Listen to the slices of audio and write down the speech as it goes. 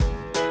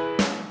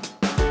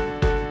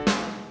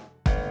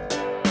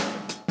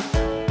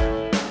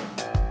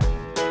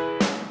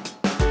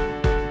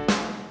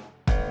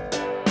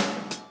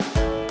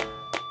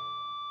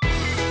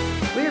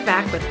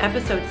back with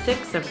episode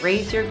 6 of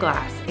Raise Your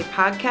Glass, a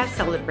podcast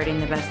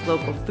celebrating the best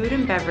local food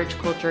and beverage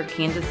culture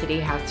Kansas City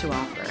has to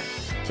offer.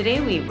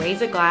 Today we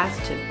raise a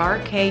glass to Bar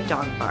K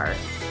Dog Bar.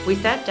 We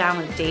sat down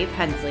with Dave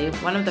Hensley,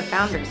 one of the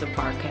founders of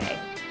Bar K.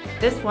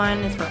 This one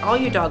is for all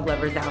you dog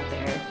lovers out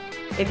there.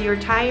 If you're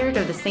tired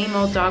of the same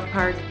old dog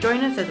park,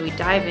 join us as we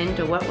dive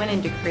into what went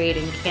into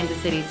creating Kansas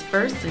City's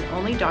first and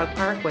only dog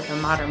park with a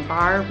modern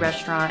bar,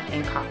 restaurant,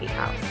 and coffee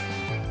house.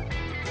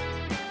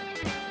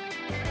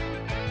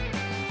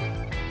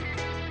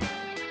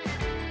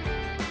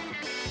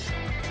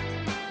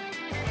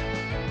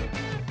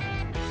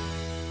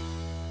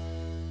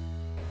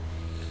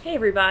 Hey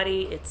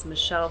everybody, it's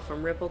Michelle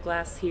from Ripple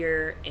Glass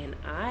here, and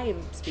I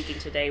am speaking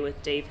today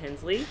with Dave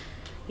Hensley.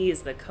 He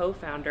is the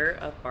co-founder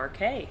of Bar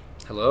K.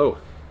 Hello.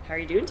 How are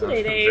you doing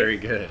today, Dave? Very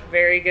good.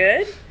 Very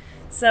good.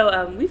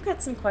 So we've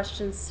got some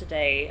questions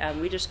today.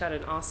 We just got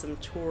an awesome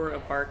tour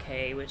of Bar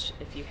K, which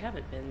if you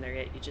haven't been there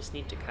yet, you just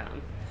need to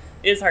come.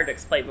 It is hard to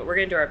explain, but we're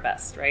going to do our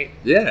best, right?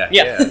 Yeah.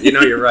 You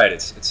know, you're right.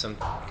 It's some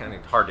kind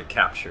of hard to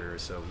capture,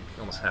 so you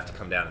almost have to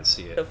come down and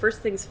see it. So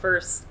first things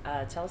first,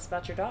 tell us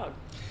about your dog.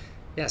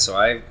 Yeah, so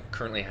I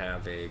currently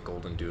have a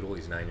golden doodle.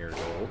 He's 9 years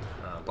old.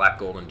 Black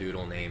golden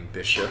doodle named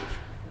Bishop.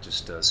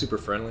 Just super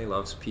friendly,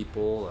 loves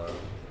people,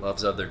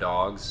 loves other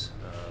dogs,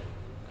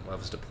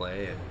 loves to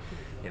play, and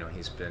you know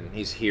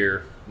he's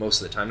here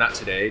most of the time. Not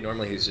today.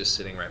 Normally he's just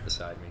sitting right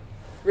beside me.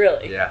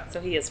 Really? Yeah. So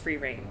he has free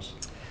range.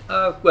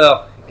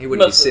 Well, he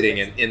wouldn't Most be sitting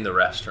in the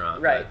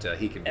restaurant, right. But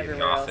he can be Everywhere in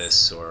the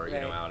office else. or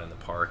Right. out in the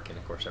park, and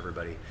of course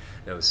everybody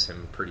knows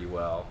him pretty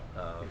well.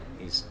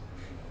 He's,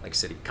 like I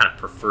said, he kind of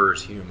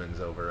prefers humans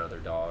over other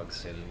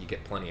dogs, and you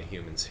get plenty of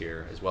humans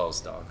here as well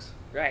as dogs.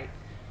 Right.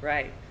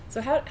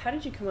 So how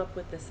did you come up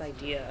with this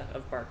idea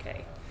of Bar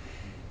K?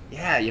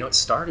 Yeah, it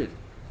started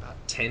about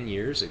 10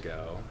 years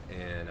ago,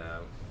 and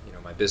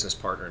my business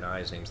partner and I,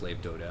 his name's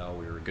Labe Dodell,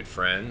 we were good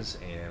friends,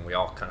 and we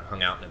all kind of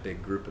hung out in a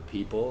big group of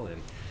people,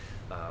 and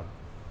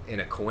in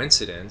a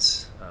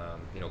coincidence,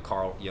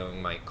 Carl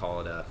Jung might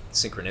call it a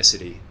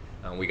synchronicity.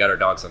 We got our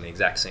dogs on the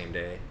exact same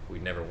day.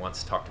 We'd never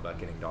once talked about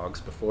getting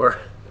dogs before.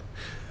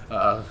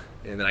 And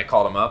then I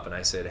called him up and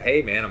I said,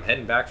 hey man, I'm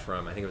heading back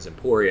from, I think it was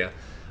Emporia.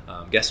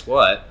 Guess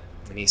what?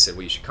 And he said,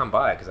 well, you should come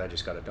by because I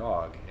just got a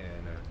dog.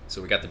 And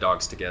so we got the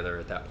dogs together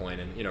at that point.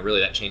 And, really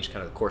that changed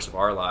kind of the course of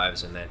our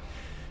lives, and that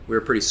we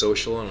were pretty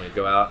social, and we'd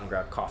go out and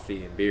grab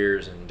coffee and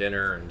beers and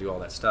dinner and do all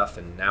that stuff.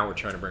 And now we're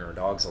trying to bring our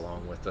dogs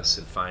along with us,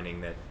 and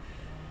finding that,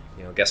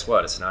 guess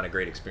what? It's not a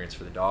great experience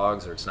for the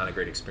dogs, or it's not a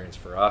great experience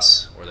for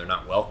us, or they're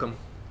not welcome.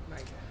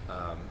 Right.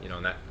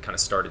 And that kind of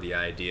started the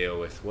idea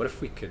with, what if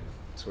we could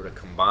sort of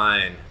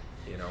combine,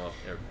 or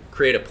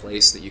create a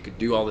place that you could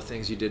do all the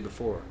things you did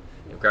before.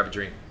 Grab a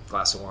drink,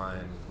 glass of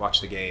wine,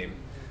 watch the game,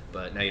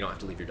 but now you don't have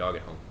to leave your dog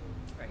at home.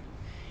 Right.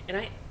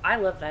 And I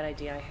love that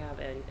idea. I have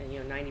a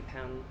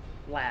 90-pound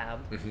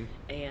lab, Mm-hmm.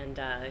 and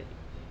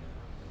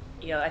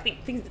I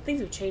think things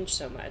have changed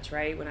so much,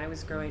 right? When I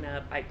was growing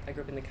up, I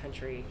grew up in the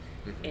country,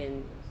 Mm-hmm.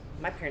 and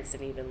my parents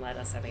didn't even let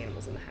us have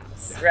animals in the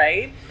house,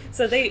 right?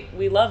 So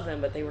we love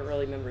them, but they weren't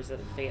really members of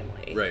the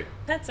family. Right.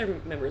 Pets are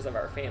members of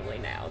our family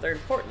now. They're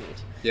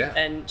important. Yeah.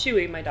 And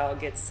Chewy, my dog,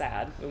 gets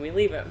sad when we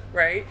leave him,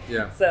 right?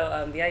 Yeah.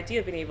 So the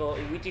idea of being able,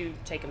 we do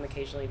take him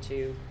occasionally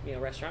to,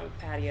 restaurant with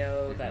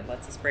patio Mm-hmm. that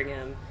lets us bring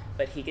him,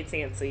 but he gets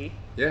antsy.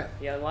 Yeah.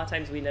 A lot of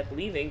times we end up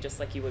leaving just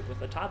like you would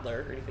with a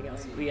toddler or anything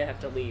else. We have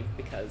to leave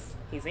because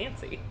he's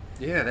antsy.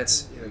 Yeah,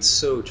 that's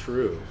so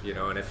true.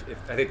 And if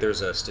I think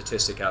there's a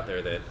statistic out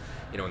there that,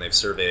 when they've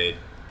surveyed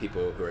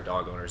people who are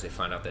dog owners, they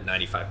find out that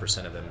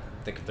 95% of them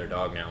think of their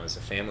dog now as a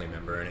family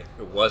member, and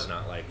it was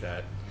not like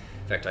that.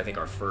 In fact, I think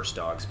our first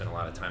dog spent a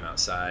lot of time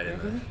outside,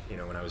 and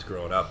Mm-hmm. when I was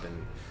growing up,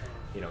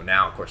 and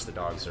now of course the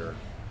dogs are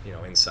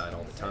inside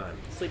all the time.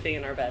 Sleeping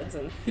in our beds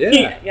and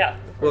Yeah. yeah.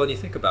 Well, and you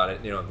think about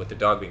it, with the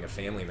dog being a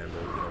family member,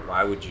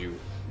 why would you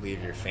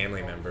leave your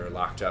family member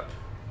locked up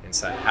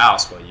inside the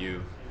house while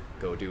you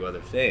go do other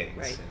things?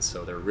 Right. And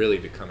so they're really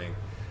becoming,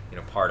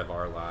 part of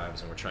our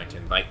lives, and we're trying to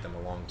invite them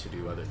along to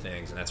do other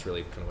things. And that's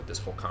really kind of what this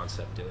whole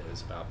concept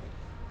is about.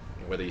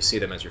 Whether you see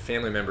them as your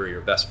family member or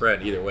your best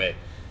friend, either way,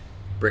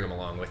 bring them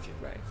along with you.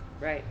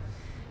 Right.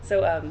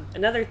 So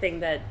another thing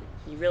that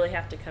you really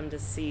have to come to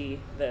see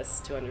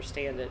this to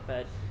understand it,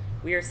 but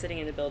we are sitting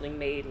in a building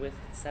made with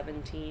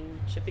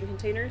 17 shipping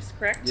containers,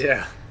 correct?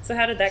 Yeah. So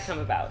how did that come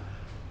about?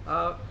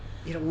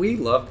 We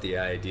loved the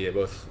idea,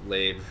 both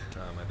Labe,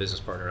 my business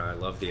partner, and I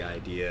loved the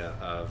idea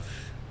of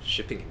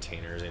shipping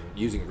containers and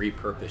using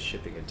repurposed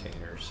shipping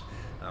containers.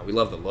 We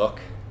love the look.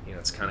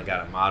 It's kind of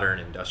got a modern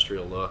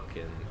industrial look,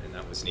 and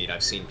that was neat.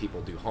 I've seen people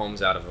do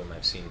homes out of them.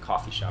 I've seen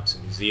coffee shops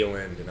in New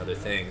Zealand and other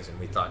things, and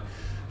we thought,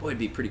 boy, it'd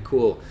be pretty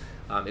cool.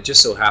 It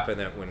just so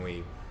happened that when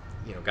we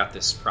got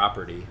this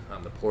property,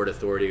 the Port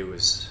Authority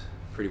was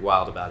pretty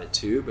wild about it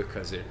too,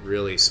 because it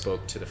really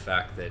spoke to the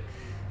fact that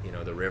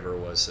the river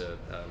was a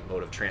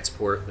mode of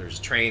transport. There's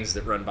trains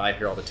that run by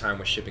here all the time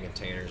with shipping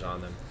containers on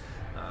them.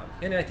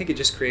 And I think it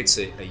just creates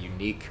a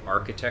unique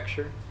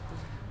architecture,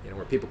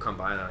 where people come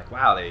by and they're like,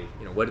 wow,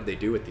 what did they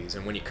do with these?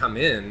 And when you come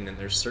in, and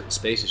there's certain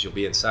spaces you'll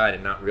be inside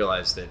and not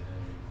realize that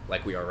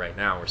like we are right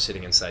now. We're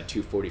sitting inside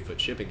two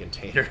 40-foot shipping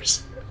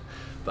containers.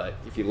 But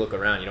if you look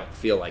around, you don't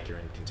feel like you're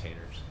in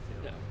containers.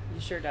 No,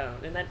 you sure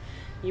don't. And that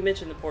you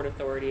mentioned the Port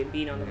Authority and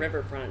being on the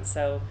riverfront.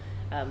 So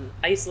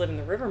I used to live in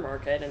the River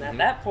Market, and at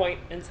that point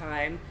in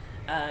time,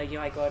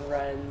 I go on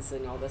runs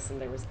and all this, and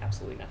there was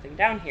absolutely nothing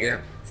down here.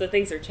 Yeah. So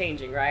things are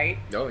changing, right?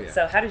 Oh, yeah.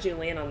 So how did you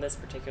land on this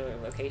particular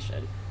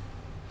location?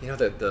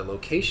 The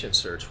location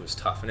search was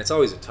tough, and it's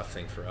always a tough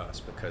thing for us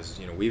because,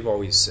 we've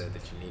always said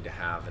that you need to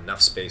have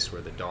enough space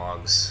where the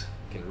dogs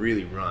can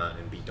really run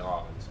and be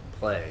dogs and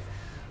play.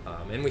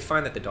 And we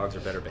find that the dogs are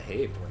better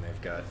behaved when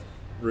they've got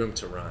room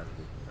to run,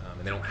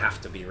 and they don't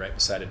have to be right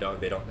beside a dog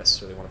they don't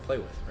necessarily want to play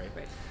with, right?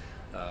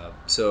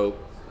 So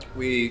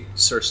we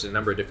searched a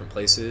number of different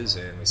places,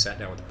 and we sat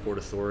down with the Port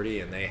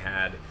Authority, and they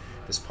had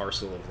this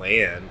parcel of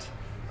land,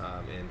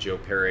 and Joe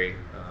Perry,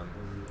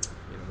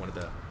 one of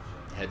the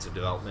heads of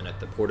development at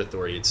the Port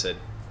Authority, had said,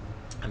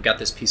 I've got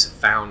this piece of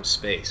found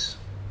space.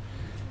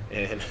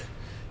 And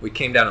we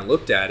came down and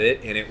looked at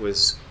it, and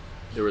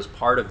there was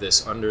part of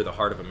this under the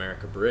Heart of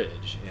America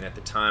Bridge, and at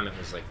the time it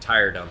was like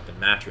tire dump and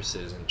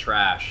mattresses and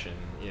trash and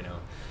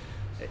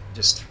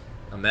just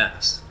a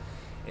mess.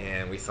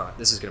 And we thought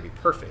this is going to be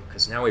perfect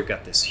because now we've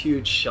got this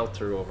huge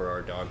shelter over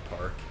our dog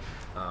park,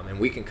 and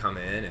we can come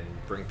in and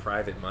bring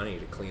private money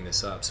to clean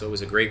this up. So it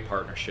was a great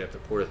partnership. The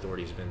Port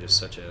Authority has been just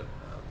such a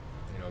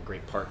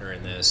great partner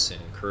in this,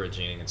 and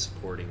encouraging and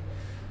supporting.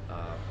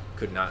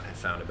 Could not have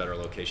found a better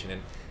location.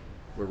 And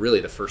we're really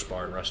the first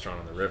bar and restaurant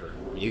on the river.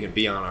 I mean, you can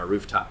be on our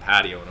rooftop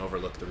patio and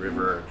overlook the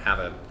river and have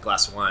a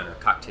glass of wine or a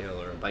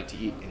cocktail or a bite to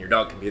eat, and your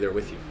dog can be there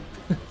with you.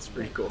 It's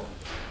pretty cool.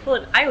 Well,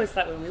 and I always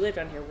thought when we lived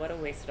down here, what a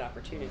wasted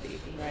opportunity,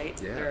 right?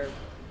 Yeah. There are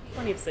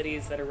plenty of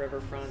cities that are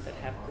riverfront that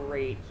have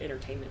great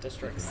entertainment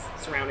districts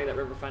surrounding that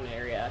riverfront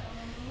area,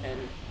 and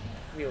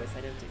we always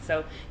had empty.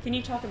 So can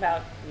you talk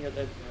about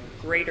the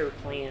greater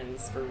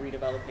plans for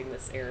redeveloping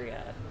this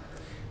area?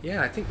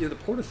 Yeah, I think the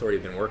Port Authority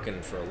have been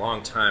working for a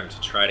long time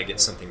to try to get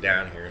something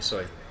down here.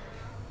 So I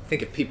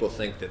think if people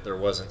think that there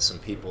wasn't some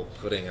people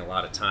putting a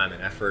lot of time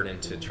and effort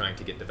into trying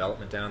to get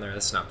development down there,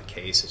 that's not the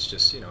case. It's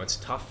just, it's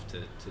tough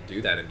to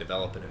do that and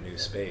develop in a new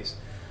space.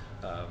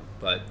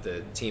 But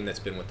the team that's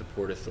been with the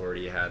Port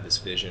Authority had this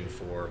vision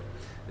for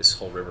this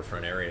whole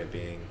riverfront area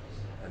being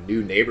a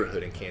new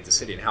neighborhood in Kansas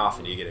City. And how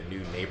often do you get a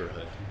new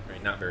neighborhood,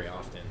 right? Not very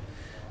often.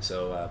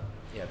 So,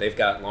 they've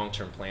got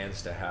long-term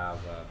plans to have,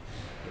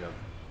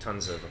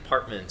 tons of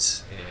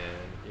apartments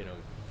and,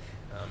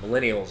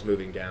 millennials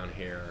moving down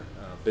here,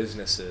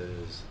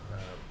 businesses,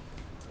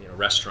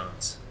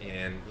 restaurants.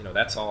 And,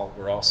 that's all,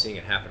 we're all seeing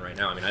it happen right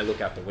now. I mean, I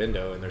look out the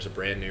window and there's a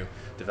brand new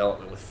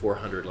development with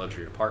 400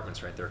 luxury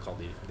apartments right there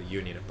called the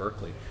Union at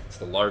Berkeley. It's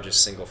the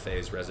largest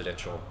single-phase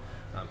residential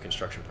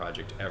construction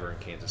project ever in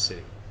Kansas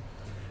City.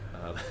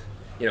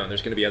 And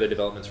there's going to be other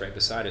developments right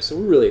beside us. So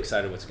we're really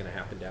excited what's going to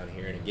happen down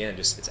here. And again,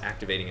 just it's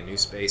activating a new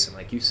space. And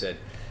like you said,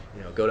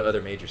 go to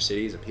other major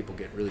cities and people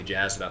get really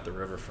jazzed about the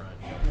riverfront.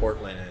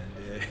 Portland,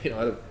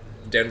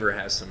 Denver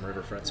has some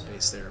riverfront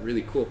space there.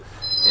 Really cool.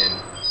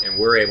 And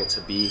we're able to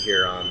be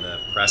here on the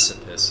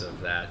precipice of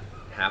that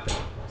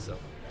happening. So.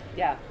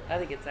 Yeah, I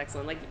think it's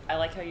excellent. I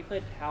like how you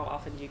put how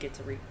often you get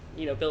to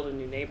build a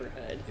new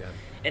neighborhood,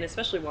 and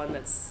especially one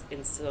that's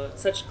in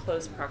such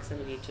close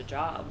proximity to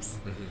jobs,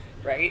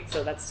 right?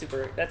 So that's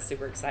super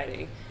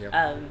exciting. Yep.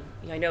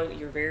 I know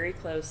you're very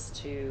close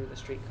to the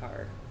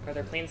streetcar. Are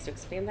there plans to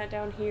expand that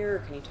down here, or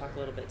can you talk a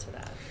little bit to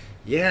that?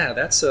 Yeah,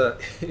 that's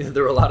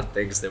there were a lot of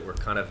things that were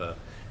kind of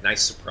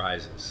nice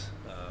surprises.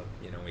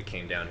 We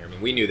came down here. I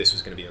mean, we knew this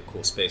was going to be a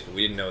cool space, but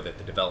we didn't know that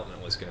the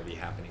development was going to be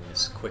happening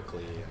this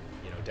quickly.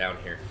 Down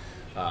here,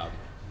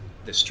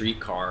 the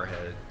streetcar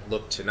had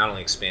looked to not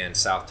only expand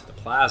south to the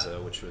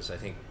plaza, which was, I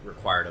think,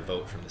 required a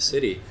vote from the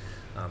city,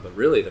 but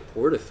really the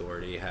Port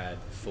Authority had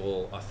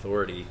full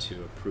authority to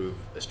approve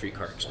a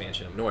streetcar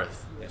expansion up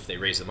north if they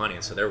raise the money,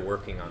 and so they're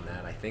working on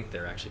that. I think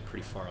they're actually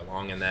pretty far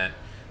along in that.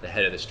 The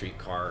head of the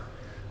streetcar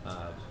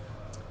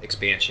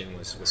expansion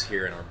was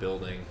here in our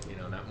building,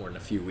 not more than a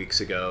few weeks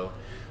ago.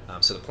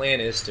 So the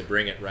plan is to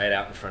bring it right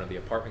out in front of the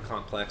apartment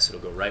complex. It'll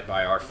go right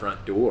by our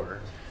front door.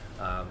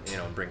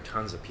 And bring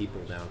tons of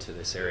people down to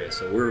this area.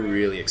 So we're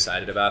really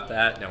excited about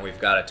that. Now we've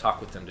got to talk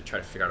with them to try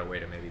to figure out a way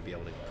to maybe be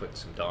able to put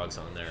some dogs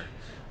on there.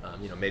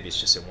 Maybe it's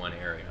just in one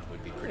area. It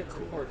would be pretty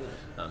cool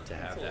to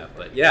have that.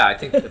 But yeah, I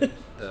think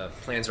the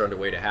plans are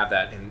underway to have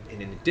that. And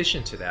in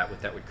addition to that,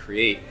 what that would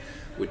create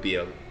would be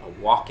a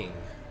walking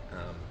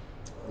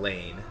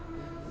lane,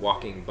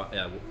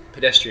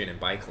 pedestrian and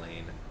bike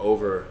lane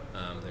over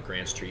the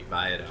Grand Street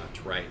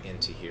Viaduct right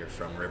into here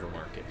from River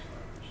Market.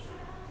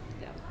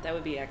 That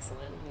would be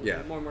excellent.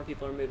 More and more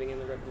people are moving in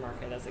the River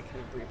Market as it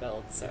kind of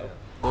rebuilds. So,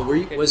 well,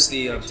 was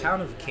the town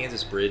of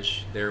Kansas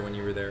Bridge there when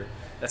you were there?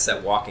 That's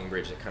that walking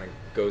bridge that kind of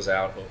goes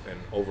out and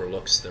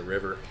overlooks the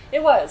river.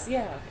 It was,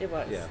 yeah, it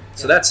was. Yeah.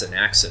 So that's an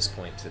access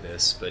point to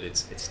this, but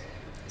it's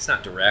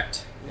not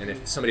direct. And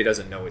if somebody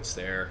doesn't know it's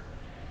there,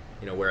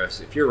 whereas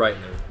if you're right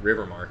in the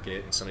River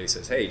Market and somebody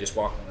says, "Hey, just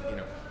walk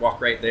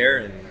right there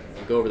and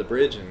you go over the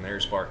bridge and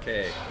there's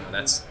Barquet,"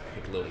 that's I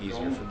think a little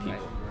easier for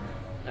people.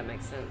 That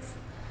makes sense.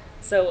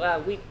 So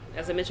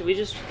as I mentioned, we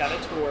just got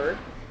a tour.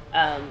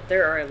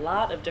 There are a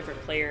lot of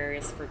different play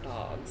areas for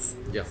dogs.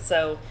 Yeah.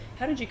 So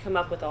how did you come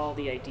up with all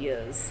the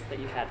ideas that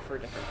you had for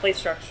different play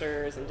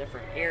structures and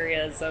different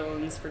area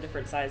zones for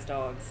different size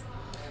dogs?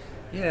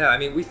 Yeah, I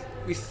mean,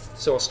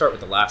 so I'll start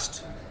with the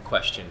last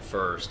question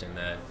first, in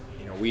that,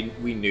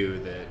 we knew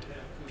that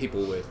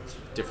people with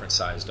different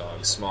size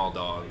dogs, small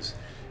dogs,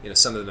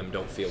 some of them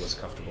don't feel as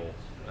comfortable,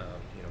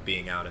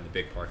 being out in the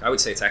big park. I would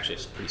say it's actually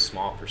a pretty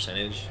small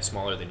percentage,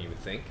 smaller than you would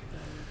think.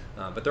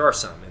 But there are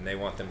some, and they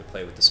want them to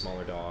play with the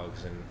smaller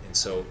dogs. And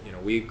so,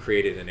 we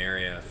created an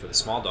area for the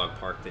small dog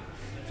park that,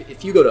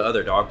 if you go to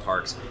other dog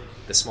parks,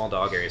 the small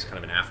dog area is kind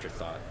of an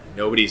afterthought.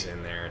 Nobody's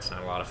in there. It's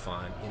not a lot of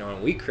fun.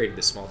 And we created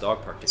this small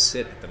dog park to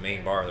sit at the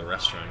main bar of the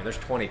restaurant. And there's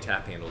 20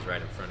 tap handles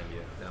right in front of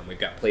you. We've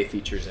got play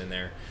features in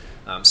there.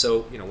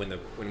 So,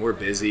 when we're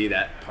busy,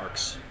 that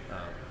park's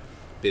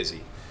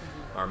busy.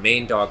 Our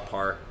main dog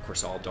park, of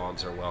course, all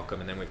dogs are welcome,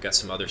 and then we've got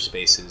some other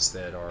spaces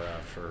that are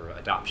for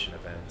adoption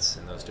events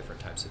and those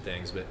different types of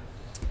things. But,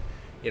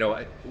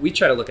 we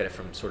try to look at it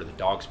from sort of the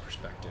dog's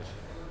perspective,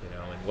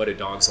 and what do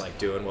dogs like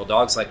doing? Well,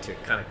 dogs like to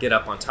kind of get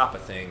up on top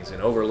of things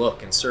and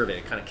overlook and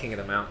survey, kind of king of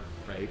the mountain,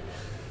 right?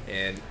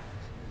 And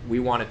we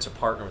wanted to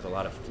partner with a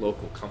lot of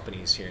local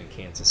companies here in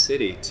Kansas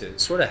City to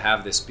sort of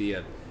have this be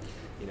a,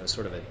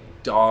 sort of a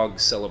dog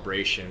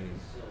celebration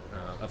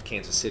of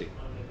Kansas City.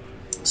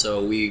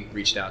 So we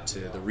reached out to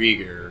the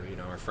Rieger,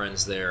 our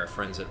friends there, our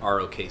friends at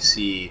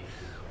ROKC,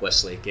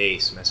 Westlake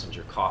Ace,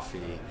 Messenger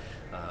Coffee,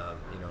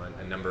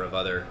 a number of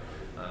other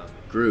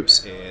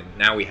groups, and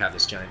now we have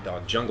this giant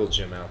dog jungle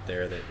gym out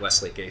there that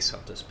Westlake Ace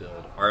helped us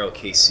build.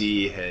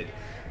 ROKC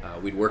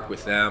we'd worked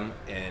with them,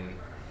 and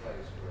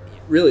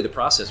really the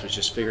process was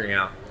just figuring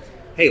out,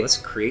 hey, let's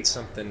create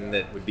something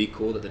that would be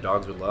cool, that the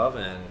dogs would love,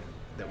 and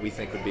that we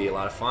think would be a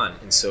lot of fun.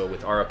 And so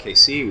with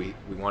ROKC,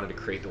 we wanted to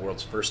create the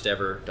world's first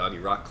ever doggy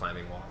rock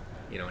climbing wall.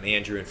 And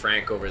Andrew and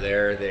Frank over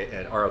there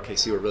at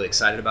ROKC were really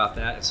excited about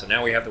that. And so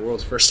now we have the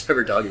world's first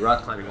ever doggy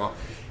rock climbing wall.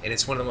 And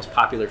it's one of the most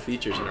popular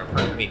features in our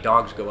park. I mean,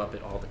 dogs go up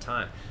it all the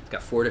time. It's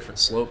got 4 different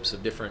slopes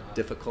of different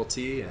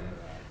difficulty, and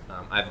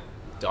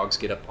dogs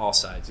get up all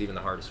sides, even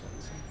the hardest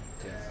ones.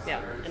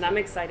 Yeah, and I'm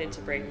excited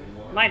to bring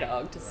my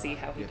dog to see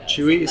how he does.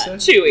 Chewy, you said?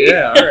 Chewy.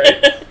 Yeah, all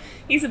right.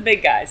 He's a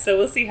big guy, so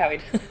we'll see how he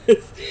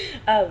does.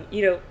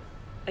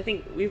 I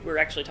think we were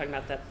actually talking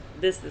about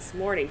this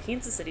morning.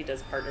 Kansas City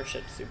does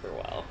partnerships super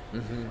well.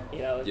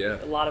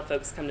 Mm-hmm. A lot of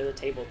folks come to the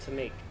table to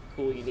make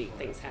cool, unique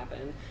things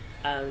happen.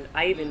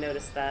 I even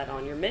noticed that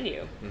on your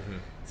menu. Mm-hmm.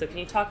 So can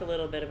you talk a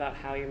little bit about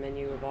how your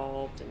menu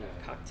evolved and your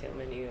cocktail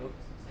menu,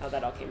 how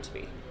that all came to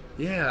be?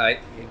 Yeah,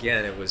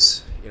 it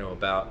was,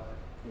 about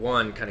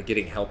one, kind of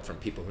getting help from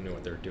people who knew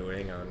what they're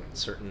doing on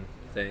certain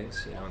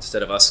things.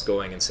 Instead of us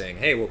going and saying,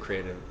 hey, we'll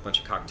create a bunch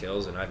of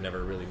cocktails, and I've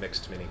never really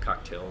mixed many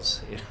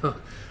cocktails,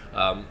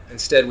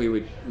 instead we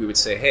would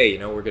say, hey,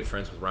 we're good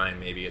friends with Ryan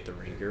maybe at the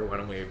Rieger. Why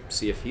don't we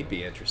see if he'd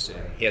be interested?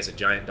 He has a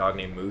giant dog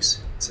named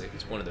Moose.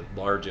 It's one of the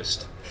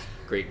largest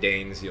Great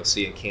Danes you'll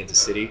see in Kansas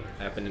City.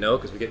 I happen to know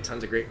because we get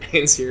tons of Great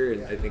Danes here,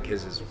 and I think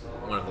his is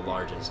one of the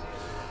largest.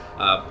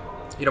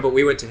 But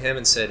we went to him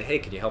and said, hey,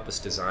 can you help us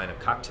design a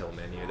cocktail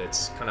menu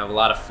that's kind of a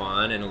lot of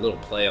fun and a little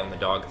play on the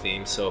dog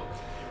theme? So,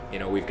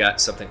 we've got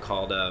something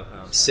called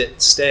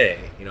sit,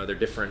 stay. They're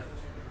different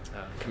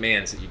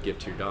commands that you give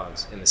to your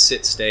dogs. And the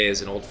sit, stay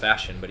is an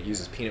old-fashioned, but it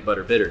uses peanut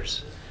butter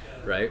bitters,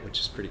 right, which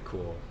is pretty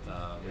cool.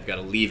 We've got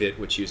a leave it,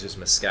 which uses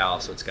mezcal,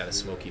 so it's got a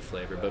smoky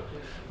flavor. But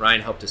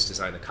Ryan helped us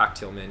design the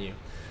cocktail menu.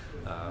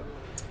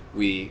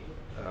 We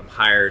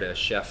hired a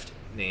chef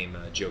named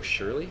Joe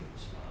Shirley.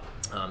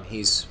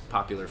 He's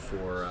popular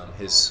for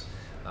his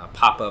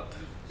pop-up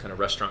kind of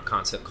restaurant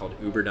concept called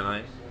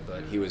Uberdine,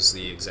 but he was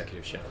the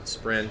executive chef at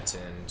Sprint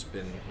and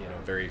been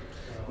very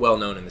well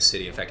known in the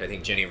city. In fact, I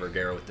think Jenny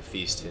Vergara with The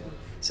Feast had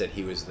said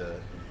he was the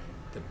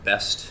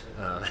best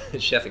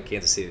chef in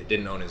Kansas City that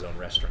didn't own his own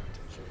restaurant.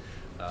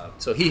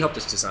 So he helped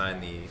us design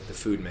the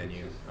food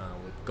menu,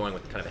 going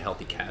with kind of a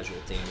healthy casual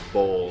theme,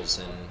 bowls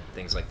and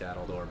things like that,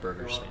 although our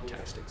burger's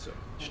fantastic, so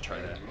you should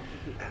try that.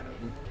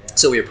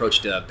 So we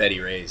approached Betty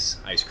Ray's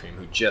Ice Cream,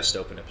 who just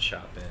opened up a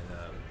shop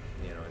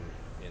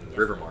in the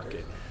River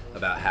Market,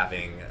 about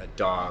having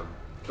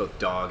both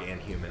dog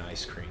and human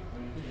ice cream.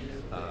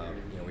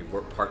 We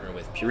partner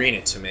with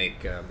Purina to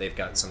make, they've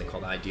got something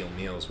called Ideal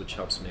Meals, which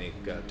helps make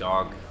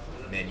dog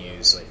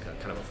menus like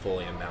kind of a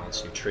fully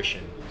imbalanced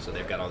nutrition. So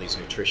they've got all these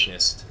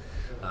nutritionists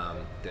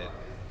that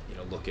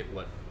look at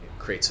what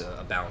creates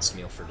a balanced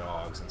meal for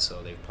dogs, and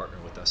so they've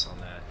partnered with us on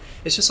that.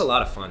 It's just a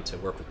lot of fun to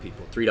work with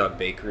people. 3 Dog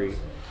Bakery,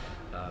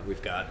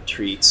 we've got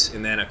treats,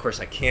 and then of course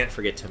I can't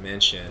forget to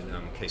mention,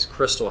 in case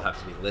Crystal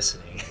happens to be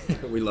listening,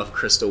 we love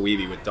Crystal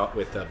Weeby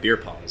with Beer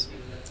Paws.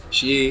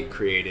 She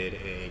created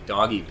a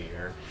doggy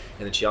beer,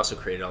 and then she also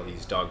created all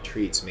these dog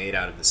treats made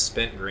out of the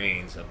spent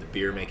grains of the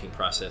beer making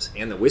process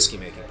and the whiskey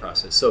making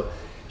process. So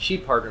she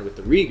partnered with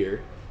the Rieger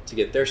to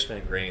get their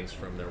spent grains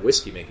from their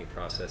whiskey making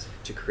process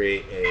to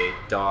create a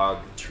dog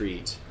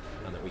treat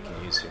that we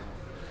can use here.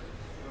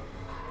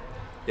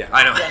 Yeah,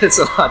 I know. It's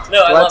a lot.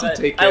 No, I love to it.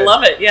 Take I in.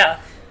 love it. Yeah,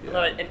 I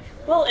love it.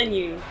 And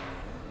you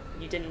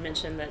didn't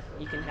mention that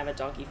you can have a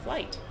doggy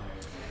flight.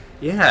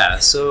 Yeah,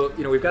 so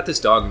we've got this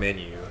dog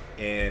menu,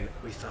 and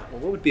we thought,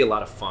 well, what would be a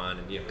lot of fun,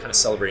 and kind of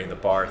celebrating the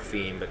bar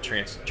theme, but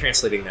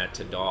translating that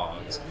to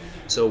dogs.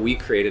 So we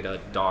created a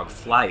dog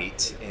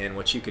flight, and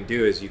what you can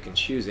do is you can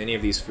choose any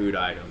of these food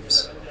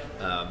items,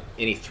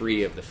 any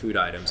 3 of the food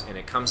items, and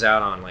it comes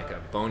out on like a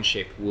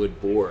bone-shaped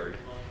wood board,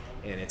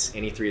 and it's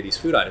any 3 of these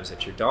food items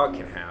that your dog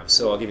can have.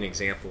 So I'll give you an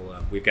example.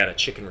 We've got a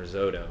chicken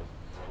risotto.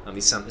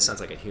 This sounds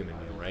like a human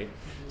meal, right?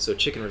 So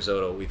chicken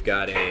risotto, we've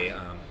got a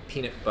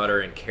peanut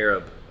butter and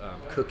carob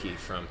cookie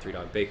from Three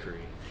Dog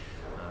Bakery.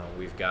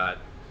 We've got,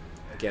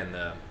 again,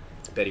 the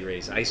Betty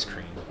Ray's ice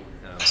cream.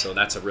 So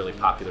that's a really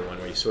popular one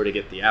where you sort of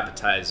get the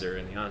appetizer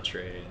and the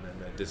entree and then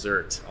the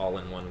dessert all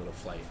in one little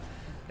flight.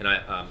 And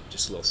I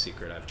just a little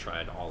secret, I've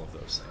tried all of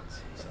those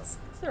things. So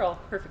they're all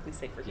perfectly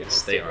safe for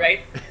humans, they too, are.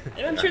 right?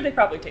 And I'm sure they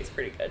probably taste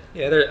pretty good.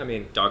 Yeah,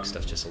 dog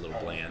stuff's just a little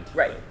bland.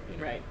 Right,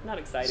 but, right. Not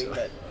exciting,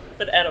 but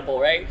edible,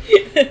 right?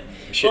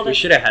 We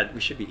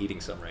should be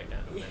eating some right now.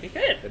 We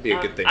could. That'd be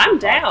a good thing. I'm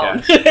for down.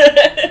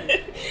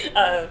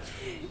 podcast.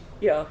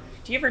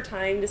 Do you ever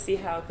time to see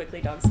how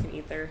quickly dogs can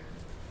eat their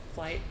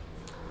flight?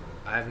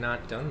 I've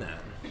not done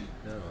that.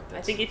 No.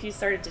 I think if you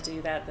started to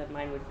do that, then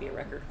mine would be a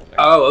record holder.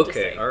 Oh,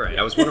 okay. All right.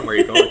 I was wondering where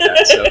you're going with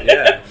that. So,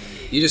 yeah.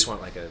 You just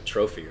want like a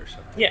trophy or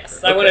something.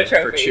 Yes, I want a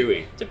trophy. For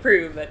Chewy. To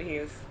prove that he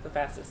is the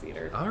fastest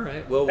eater. All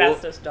right. Well,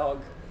 fastest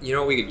dog. You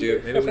know what we could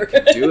do? Maybe we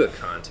could do a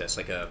contest,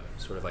 like a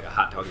sort of like a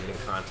hot dog eating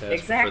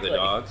contest for the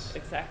dogs.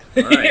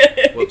 Exactly. All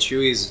right. Well,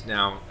 Chewy's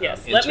now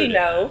yes. Let me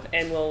know,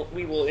 and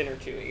we will enter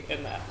Chewy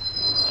in that.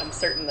 I'm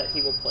certain that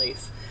he will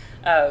place.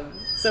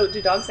 So,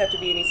 do dogs have to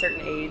be any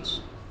certain age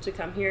to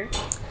come here?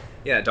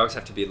 Yeah, dogs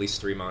have to be at least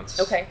 3 months.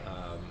 Okay.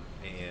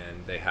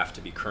 And they have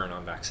to be current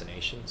on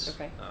vaccinations.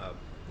 Okay.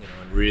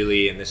 And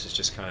really, and this is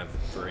just kind of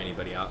for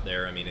anybody out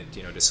there. I mean,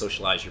 to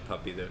socialize your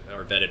puppy,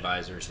 our vet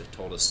advisors have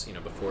told us,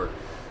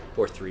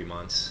 before 3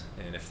 months,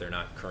 and if they're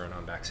not current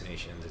on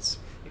vaccinations,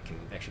 it can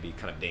actually be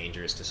kind of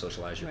dangerous to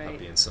socialize your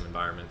puppy in some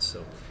environments.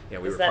 So, yeah,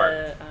 we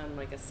require. Is that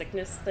like a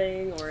sickness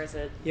thing, or is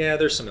it? Yeah,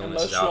 there's some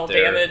illnesses emotional out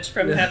there. damage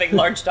from having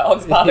large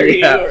dogs bother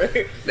you. Or?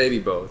 Maybe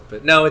both,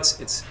 but no, it's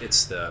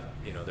the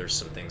there's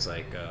some things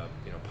like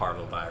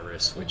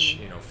parvovirus, which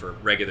for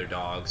regular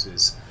dogs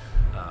is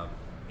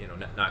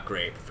not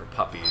great, but for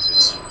puppies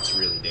it's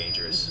really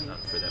dangerous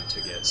for them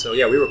to get. So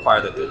yeah, we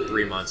require that they're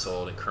 3 months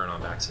old and current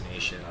on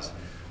vaccinations.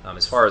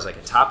 As far as like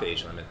a top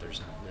age limit,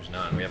 there's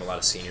none. We have a lot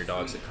of senior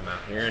dogs that come out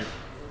here,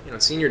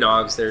 and senior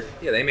dogs,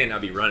 they may not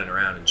be running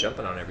around and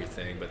jumping on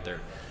everything, but they're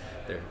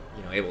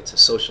able to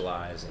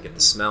socialize and get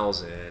the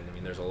smells in. I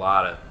mean, there's a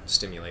lot of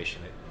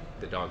stimulation that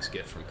the dogs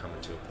get from coming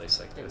to a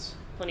place like this.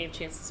 Plenty of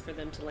chances for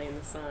them to lay in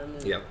the sun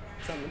and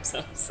sun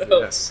themselves.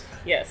 So,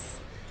 yes.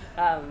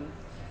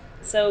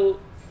 So,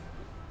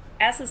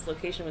 as this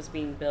location was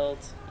being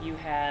built, you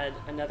had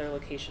another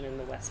location in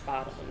the West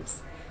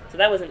Bottoms. So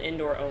that was an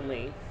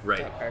indoor-only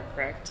dog park,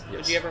 correct? Yes.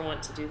 Would you ever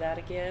want to do that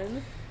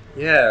again?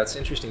 Yeah, it's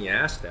interesting you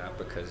ask that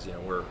because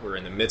we're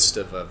in the midst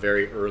of a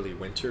very early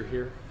winter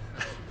here,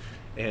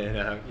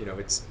 and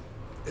it's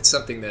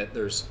something that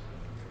there's.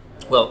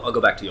 Well, I'll go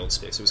back to the old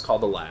space. It was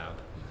called the Lab,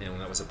 and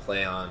that was a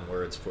play on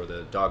words for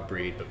the dog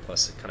breed, but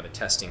plus kind of a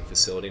testing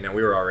facility. Now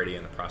we were already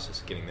in the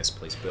process of getting this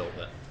place built,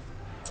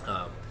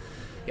 but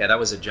that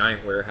was a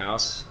giant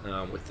warehouse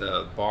with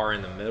a bar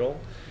in the middle,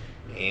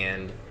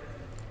 and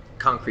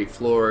concrete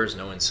floors,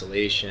 no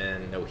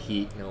insulation, no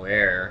heat, no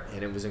air,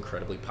 and it was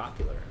incredibly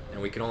popular. And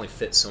we could only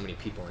fit so many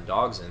people and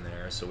dogs in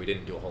there, so we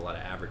didn't do a whole lot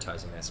of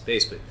advertising in that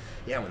space. But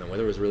yeah, when the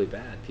weather was really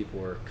bad, people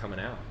were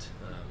coming out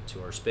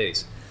to our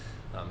space.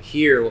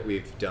 Here, what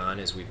we've done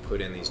is we've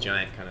put in these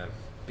giant kind of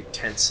big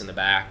tents in the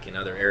back and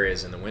other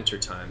areas in the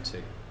wintertime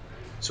to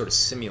sort of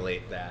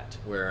simulate that,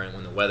 where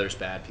when the weather's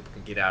bad, people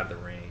can get out of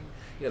the rain.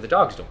 The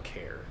dogs don't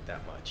care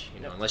that much,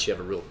 unless you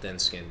have a real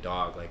thin-skinned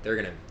dog. Like, they're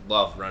going to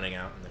love running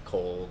out in the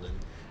cold, and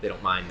they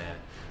don't mind that.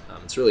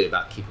 It's really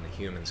about keeping the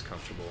humans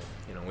comfortable.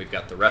 We've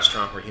got the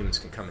restaurant where humans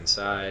can come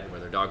inside, where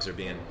their dogs are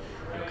being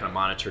kind of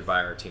monitored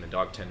by our team of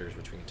dog tenders,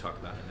 which we can talk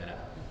about in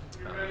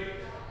a minute.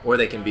 Or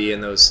they can be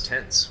in those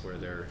tents where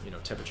they're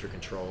temperature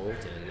controlled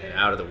and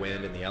out of the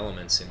wind and the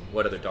elements. And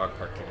what other dog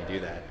park can you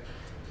do that?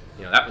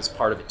 That was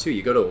part of it too.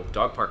 You go to a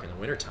dog park in the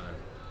wintertime,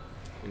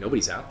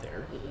 nobody's out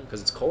there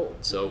because it's cold.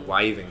 So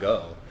why even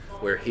go?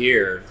 Where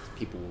here,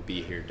 people will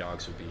be here,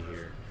 dogs will be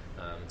here.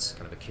 It's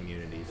kind of a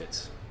community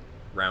that's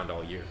around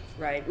all year.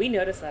 Right. We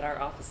noticed that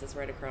our office is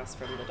right across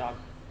from the dog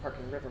park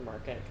and river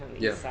market, kind of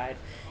the east side.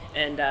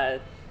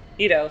 And,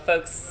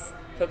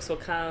 folks will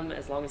come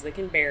as long as they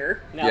can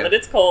bear now that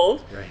it's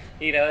cold. Right.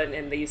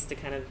 And they used to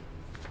kind of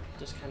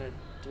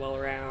dwell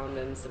around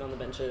and sit on the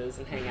benches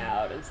and hang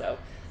out. And so,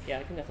 yeah,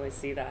 I can definitely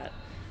see that.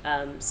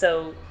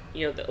 So,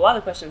 a lot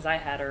of the questions I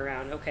had are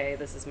around, okay,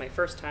 this is my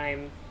first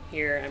time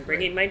here. I'm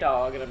bringing my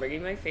dog and I'm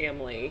bringing my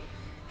family.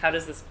 How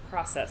does this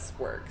process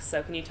work?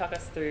 So can you talk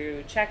us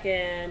through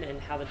check-in and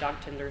how the dog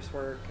tenders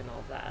work and all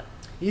of that?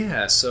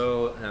 Yeah,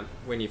 so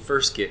when you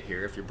first get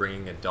here, if you're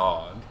bringing a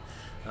dog,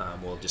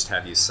 we'll just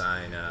have you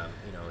sign,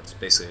 it's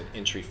basically an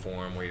entry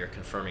form where you're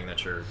confirming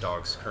that your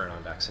dog's current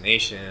on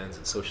vaccinations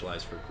and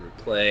socialized for group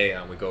play.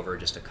 We go over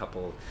just a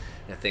couple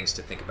things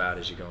to think about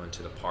as you go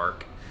into the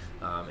park,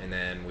 and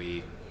then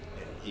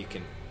you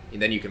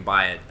can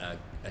buy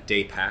a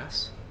day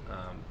pass.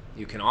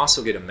 You can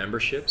also get a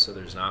membership, so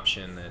there's an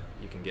option that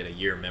you can get a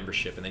year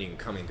membership, and then you can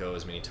come and go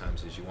as many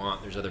times as you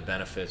want. There's other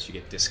benefits. You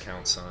get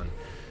discounts on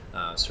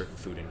certain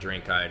food and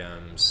drink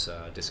items,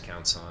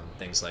 discounts on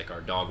things like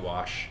our dog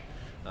wash,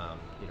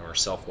 our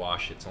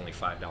self-wash. It's only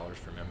 $5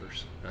 for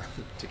members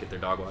to get their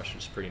dog wash,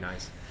 which is pretty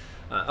nice.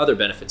 Other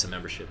benefits of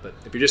membership, but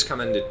if you're just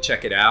coming to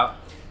check it out,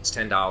 it's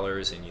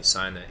 $10, and you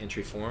sign the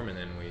entry form, and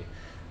then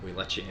we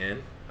let you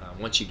in.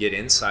 Once you get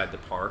inside the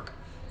park,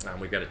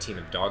 we've got a team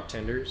of dog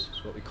tenders,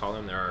 is what we call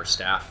them. They're our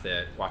staff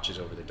that watches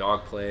over the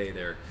dog play.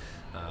 They're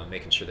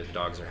making sure that the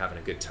dogs are having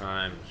a good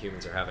time,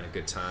 humans are having a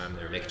good time.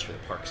 They're making sure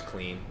the park's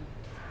clean.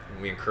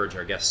 And we encourage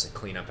our guests to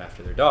clean up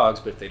after their dogs,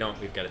 but if they don't,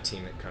 we've got a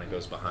team that kind of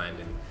goes behind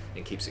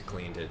and keeps it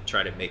clean to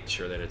try to make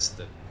sure that it's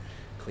the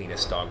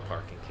cleanest dog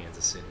park in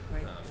Kansas City.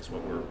 Right. Is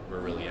what we're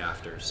really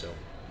after. So,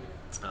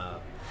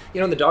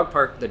 in the dog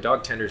park, the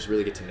dog tenders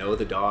really get to know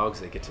the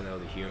dogs. They get to know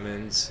the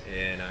humans,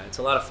 and it's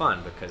a lot of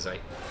fun because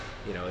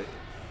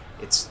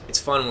it's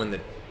fun when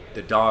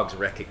the dogs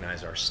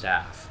recognize our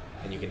staff,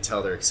 and you can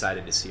tell they're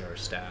excited to see our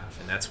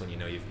staff, and that's when you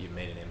know you've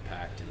made an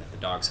impact and that the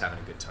dog's having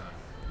a good time.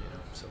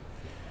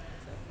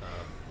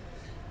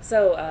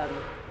 So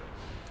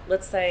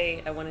let's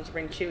say I wanted to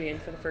bring Chewy in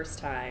for the first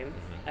time.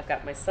 Mm-hmm. I've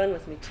got my son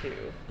with me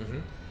too. Mm-hmm.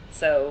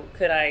 So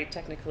could I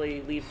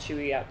technically leave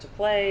Chewy out to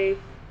play,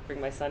 bring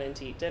my son in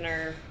to eat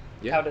dinner?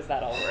 Yeah. How does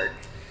that all work?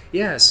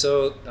 Yeah,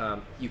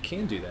 so you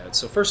can do that.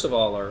 So first of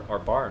all, our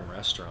bar and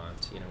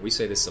restaurant, we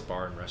say this is a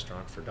bar and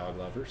restaurant for dog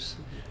lovers.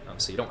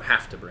 So you don't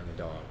have to bring a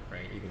dog,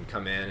 right? You can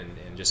come in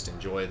and just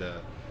enjoy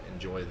the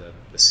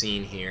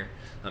scene here.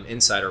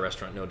 Inside our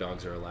restaurant, no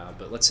dogs are allowed.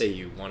 But let's say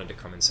you wanted to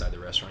come inside the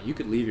restaurant, you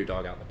could leave your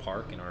dog out in the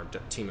park, and our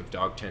team of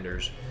dog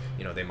tenders,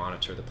 they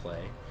monitor the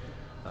play.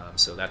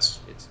 So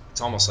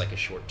it's almost like a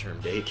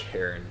short-term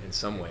daycare in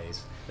some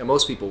ways. Now,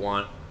 most people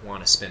want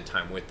to spend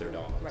time with their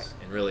dogs, right.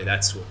 And really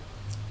that's what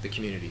the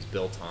community's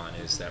built on,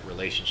 is that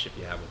relationship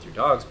you have with your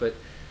dogs. But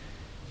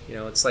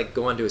it's like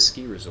going to a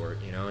ski resort,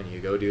 and you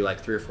go do like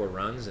 3 or 4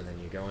 runs, and then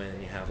you go in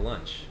and you have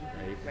lunch,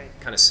 right?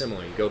 Kind of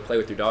similar. You go play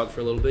with your dog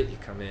for a little bit, you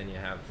come in, you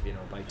have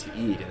a bite to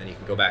eat, and then you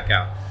can go back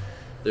out.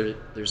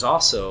 There's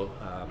also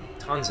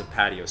tons of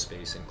patio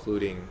space,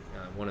 including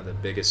one of the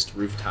biggest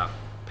rooftop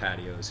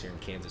patios here in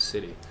Kansas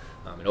City.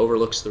 It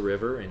overlooks the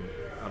river, and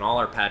on all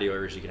our patio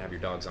areas you can have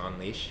your dogs on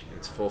leash.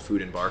 It's full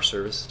food and bar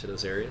service to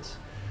those areas.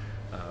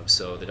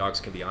 So the dogs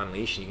can be on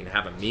leash, and you can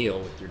have a meal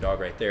with your dog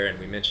right there. And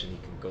we mentioned you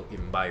can go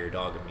even buy your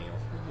dog a meal,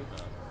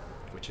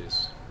 which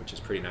is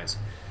pretty nice.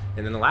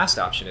 And then the last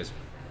option is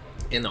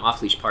in the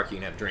off-leash park you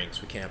can have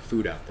drinks. We can't have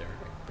food out there,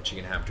 but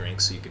you can have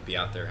drinks. So you could be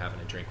out there having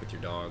a drink with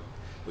your dog.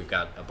 We've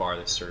got a bar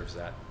that serves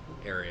that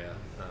area.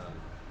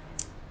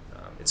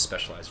 It's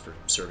specialized for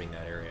serving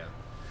that area.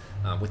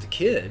 With the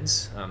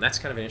kids, that's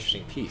kind of an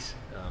interesting piece.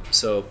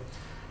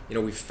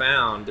 We've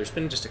found there's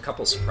been just a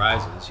couple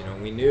surprises.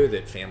 We knew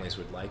that families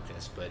would like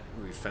this, but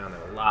we found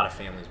that a lot of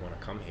families want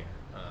to come here.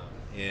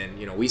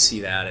 And we see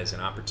that as an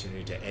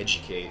opportunity to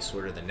educate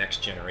sort of the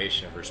next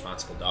generation of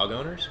responsible dog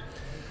owners.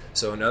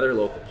 So another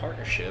local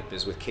partnership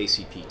is with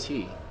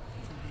KCPT,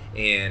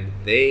 and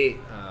they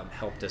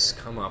helped us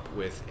come up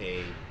with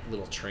a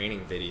little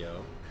training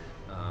video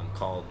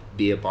called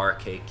Be a Bar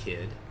K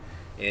Kid.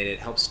 And it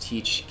helps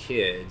teach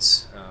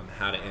kids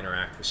how to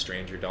interact with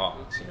stranger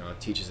dogs. It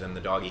teaches them the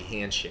doggy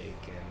handshake,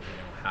 and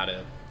how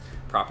to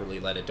properly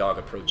let a dog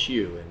approach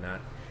you and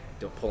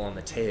don't pull on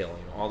the tail.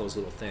 All those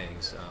little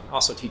things.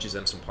 Also teaches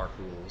them some park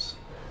rules.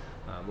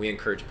 We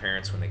encourage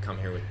parents when they come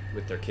here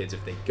with their kids,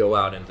 if they go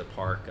out into the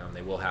park,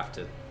 they will have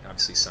to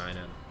obviously sign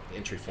an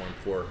entry form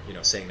for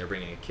saying they're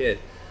bringing a kid.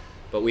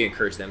 But we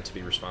encourage them to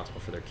be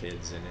responsible for their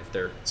kids, and if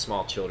they're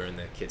small children,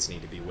 the kids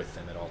need to be with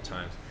them at all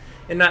times.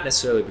 And not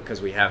necessarily because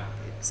we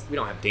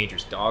don't have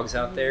dangerous dogs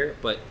out there,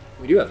 but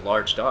we do have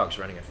large dogs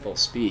running at full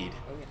speed,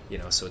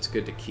 so it's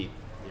good to keep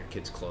your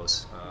kids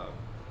close,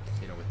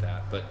 with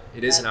that. But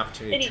it is an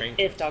opportunity to train.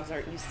 If dogs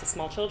aren't used to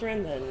small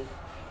children, then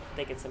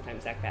they can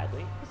sometimes act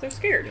badly because they're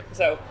scared. Yep.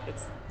 So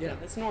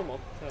it's normal.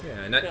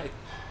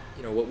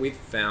 So, what we've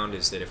found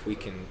is that if we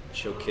can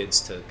show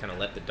kids to kind of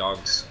let the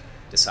dogs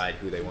decide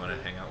who they want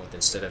to hang out with,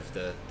 instead of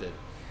the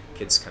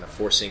kids kind of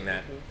forcing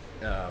that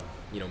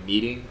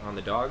meeting on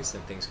the dogs,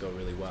 then things go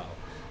really well.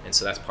 And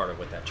so that's part of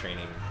what that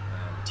training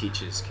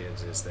teaches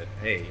kids, is that,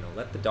 hey,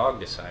 let the dog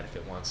decide if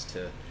it wants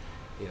to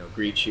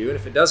greet you, and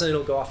if it doesn't,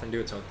 it'll go off and do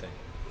its own thing,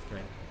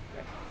 right?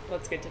 Well,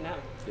 it's good to know.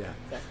 Yeah.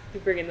 So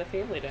you're bringing the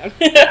family down.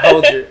 How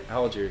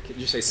old's your kid? Did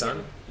you say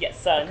son? Yes,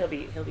 son. He'll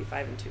be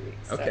 5 in 2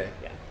 weeks. Okay. So,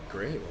 yeah.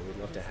 Great. Well, we'd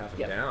love to have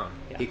him down.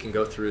 Yeah. He can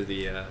go through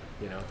the the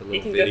little video. He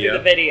can go through the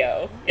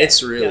video.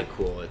 It's really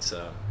cool. It's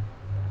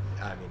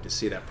to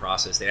see that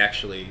process. They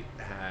actually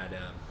had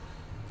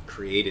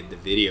created the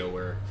video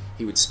where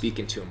he would speak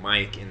into a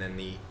mic, and then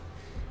the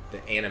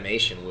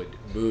animation would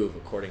move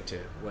according to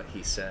what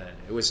he said.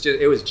 It was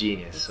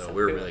genius. So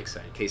we were really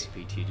excited.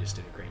 KCPT just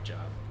did a great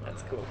job.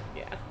 That's cool.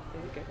 Yeah,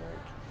 really good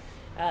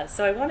work.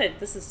 So I wanted,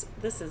 this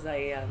is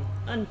a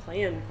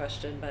unplanned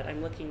question, but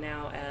I'm looking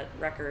now at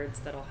records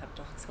that all have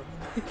dogs on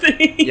them.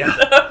 Yeah.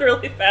 So I'm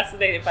really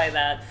fascinated by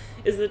that.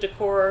 Is the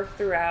decor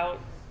throughout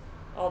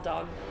all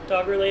dog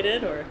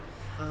related, or?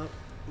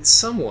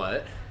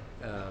 Somewhat.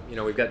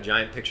 We've got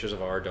giant pictures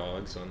of our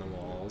dogs on the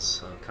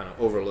walls, kind of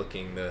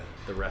overlooking the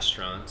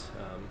restaurant.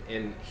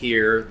 And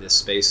here, this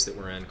space that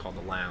we're in called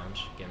the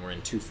lounge. Again, we're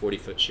in two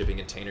 40-foot shipping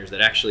containers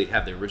that actually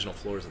have the original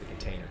floors of the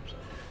containers.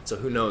 So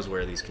who knows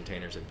where these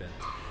containers have been.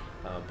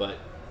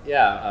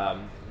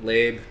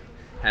 Labe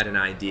had an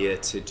idea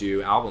to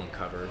do album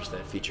covers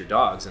that feature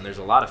dogs. And there's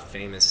a lot of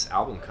famous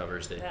album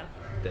covers that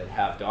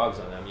have dogs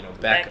on them.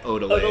 Beck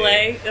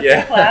Odelay.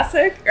 That's a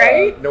classic,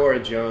 right? Nora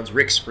Jones,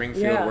 Rick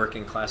Springfield,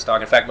 working class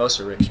dog. In fact, most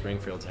of Rick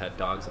Springfield's had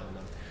dogs on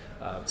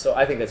them. So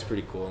I think that's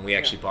pretty cool. And we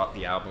actually bought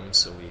the albums,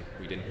 so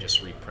we didn't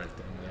just reprint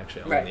them. We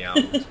actually own the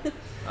albums.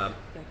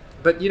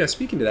 But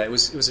speaking to that, it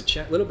was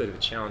a little bit of a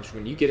challenge.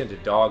 When you get into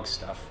dog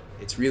stuff,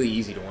 it's really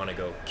easy to want to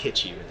go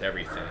kitschy with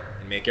everything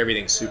and make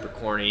everything super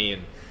corny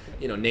and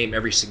name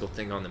every single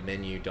thing on the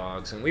menu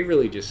dogs. And we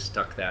really just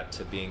stuck that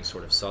to being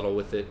sort of subtle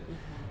with it.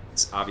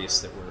 It's obvious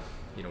that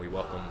we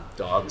welcome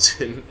dogs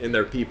and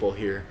their people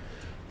here,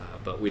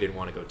 but we didn't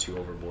want to go too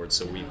overboard.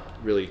 So we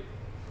really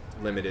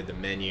limited the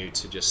menu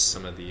to just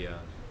some of the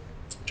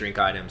drink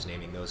items,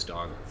 naming those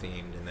dog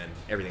themed, and then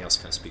everything else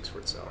kind of speaks for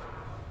itself.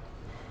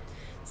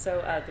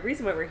 So the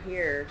reason why we're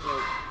here,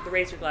 the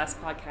Raise Your Glass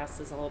podcast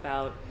is all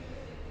about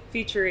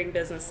featuring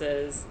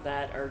businesses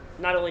that are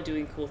not only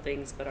doing cool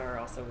things, but are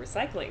also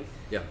recycling.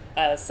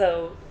 Yeah.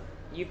 So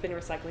you've been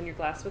recycling your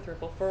glass with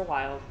Ripple for a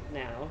while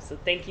now, so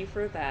thank you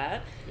for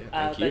that. Yeah,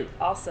 thank you.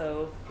 But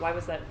also, why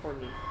was that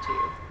important to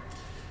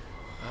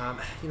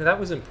you? That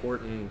was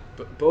important,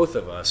 but both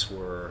of us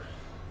were,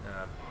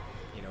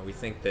 we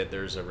think that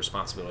there's a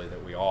responsibility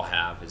that we all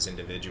have as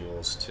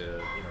individuals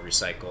to,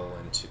 recycle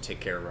and to take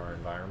care of our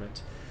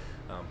environment.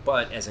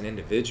 But as an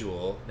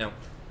individual, now,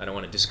 I don't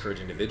want to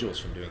discourage individuals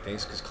from doing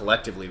things because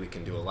collectively we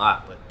can do a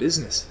lot, but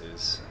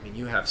businesses,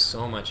 you have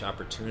so much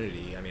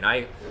opportunity.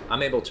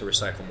 I'm able to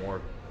recycle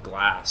more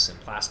glass and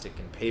plastic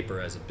and paper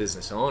as a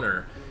business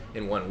owner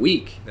in 1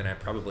 week than I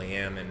probably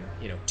am in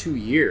 2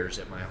 years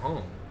at my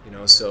home.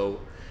 So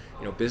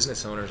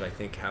business owners, I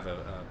think, have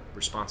a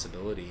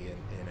responsibility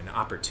and an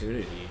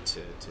opportunity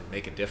to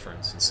make a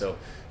difference. And so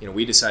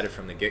we decided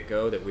from the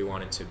get-go that we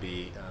wanted to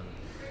be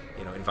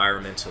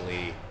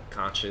environmentally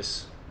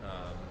conscious.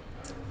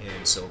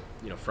 And so,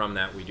 from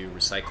that, we do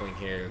recycling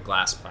here,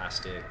 glass,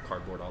 plastic,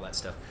 cardboard, all that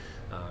stuff.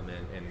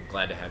 And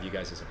glad to have you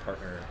guys as a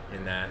partner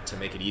in that to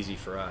make it easy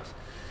for us.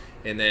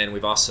 And then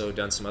we've also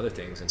done some other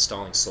things,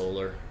 installing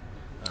solar.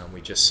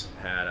 We just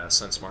had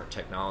SunSmart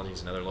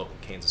Technologies, another local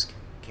Kansas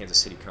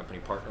City company,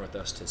 partner with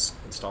us to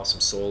install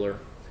some solar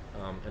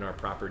in our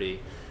property.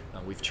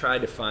 We've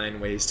tried to find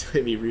ways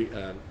to maybe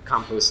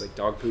compost like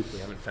dog poop. We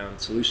haven't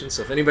found solutions.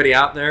 So if anybody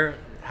out there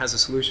has a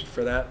solution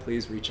for that,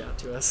 please reach out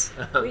to us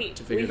to figure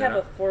that out. We have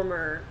a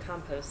former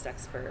compost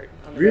expert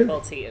on the Really?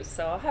 Ripple team,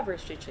 so I'll have her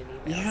shoot you an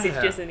email, see if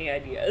she has any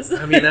ideas.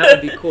 That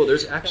would be cool.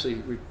 There's actually,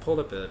 we pulled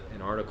up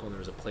an article, and there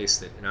was a place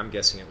that, and I'm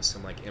guessing it was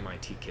some like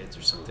MIT kids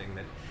or something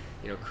that,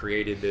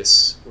 created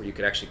this where you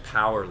could actually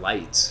power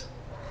lights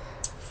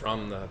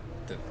from the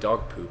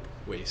dog poop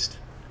waste.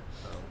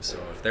 So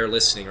if they're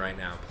listening right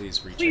now,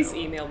 please reach out. Please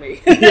email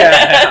me.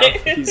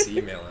 Please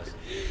email us.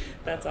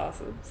 That's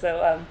awesome.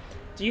 So,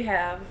 do you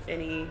have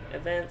any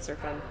events or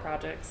fun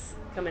projects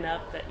coming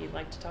up that you'd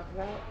like to talk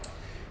about?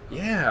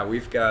 Yeah,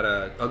 we've got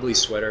an ugly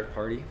sweater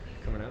party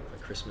coming up,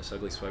 a Christmas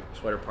ugly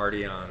sweater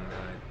party on,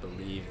 I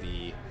believe,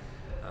 I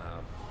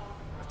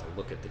have to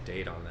look at the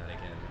date on that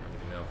again. I don't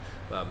even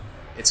know.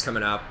 It's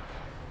coming up.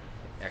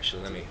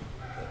 Actually, let me.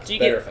 Do you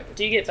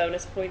get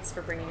bonus points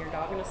for bringing your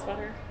dog in a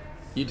sweater?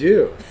 You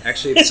do,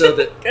 actually. So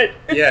that Good.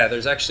 Yeah,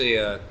 there's actually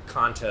a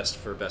contest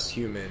for best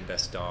human,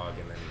 best dog,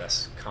 and then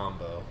best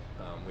combo.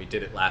 We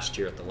did it last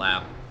year at the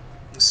lab.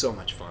 It was so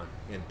much fun,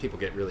 and people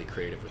get really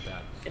creative with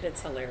that.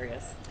 It's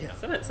hilarious. Yeah.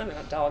 Some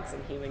about dogs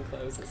in human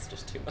clothes is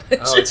just too much.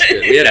 Oh, it's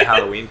good. We had a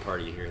Halloween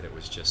party here that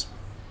was just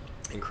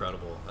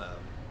incredible.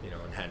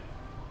 And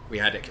we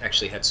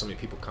actually had so many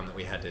people come that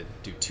we had to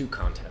do 2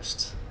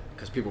 contests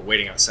because people were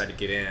waiting outside to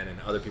get in,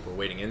 and other people were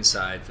waiting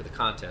inside for the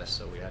contest.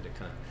 So we had to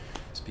kind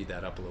of speed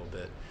that up a little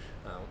bit.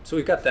 So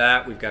we've got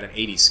that. We've got an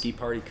 80s ski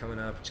party coming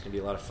up, which is going to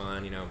be a lot of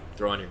fun.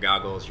 Throw on your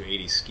goggles, your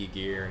 80s ski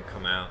gear, and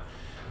come out.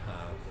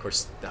 Of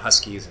course, the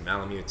Huskies and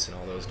Malamutes and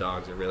all those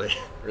dogs are really,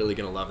 really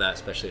going to love that,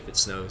 especially if it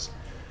snows.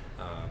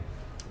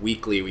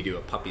 Weekly, we do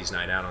a puppies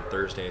night out on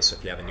Thursday, so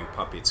if you have a new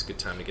puppy, it's a good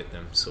time to get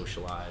them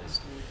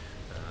socialized.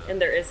 And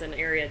there is an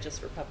area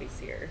just for puppies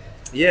here.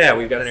 Yeah,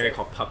 we've got an area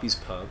called Puppies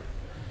Pub.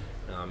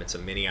 It's a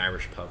mini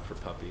Irish pub for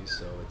puppies,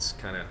 so it's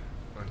kind of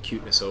on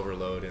cuteness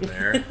overload in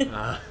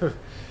there.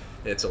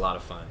 It's a lot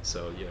of fun.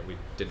 So, we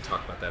didn't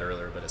talk about that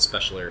earlier, but a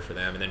special area for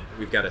them. And then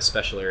we've got a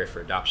special area for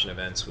adoption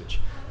events, which,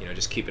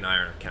 just keep an eye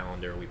on our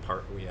calendar.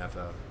 We have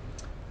a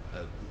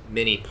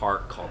mini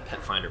park called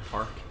Pet Finder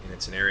Park, and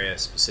it's an area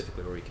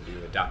specifically where we can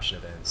do adoption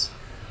events,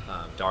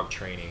 dog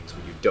trainings.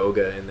 We do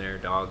yoga in there,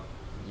 dog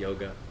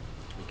yoga.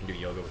 You can do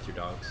yoga with your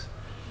dogs.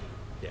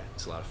 Yeah,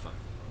 it's a lot of fun.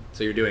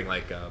 So you're doing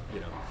like,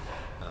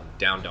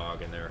 down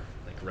dog, and they're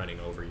like running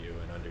over you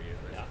and under you.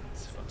 Yeah.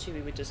 It's fun.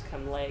 Chewy would just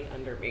come lay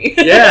under me.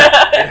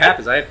 Yeah, it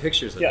happens. I have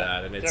pictures of Yeah.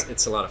 that, and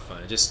it's a lot of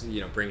fun. It just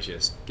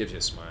gives you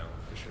a smile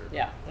for sure.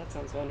 Yeah, that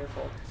sounds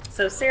wonderful.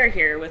 So Sarah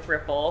here with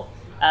Ripple,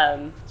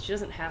 she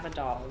doesn't have a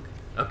dog,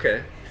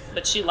 Okay.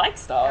 but she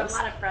likes I have dogs. a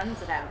lot of friends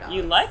that have dogs.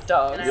 You like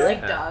dogs, And I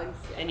like dogs.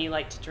 and you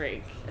like to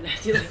drink. And I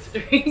do like to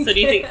drink. So do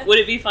you think, would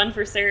it be fun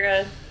for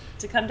Sarah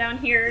to come down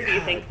here? Do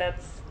you think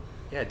that's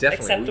Yeah, definitely.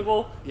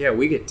 acceptable?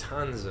 We get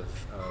tons of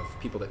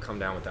people that come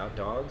down without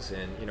dogs,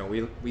 and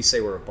we say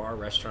we're a bar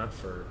restaurant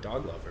for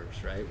dog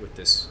lovers, right? With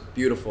this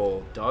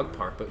beautiful dog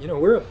park, but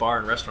we're a bar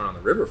and restaurant on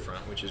the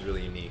riverfront, which is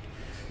really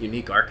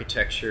unique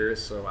architecture.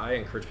 So I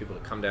encourage people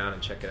to come down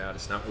and check it out.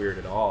 It's not weird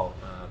at all.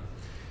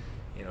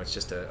 It's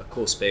just a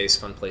cool space,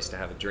 fun place to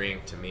have a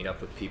drink, to meet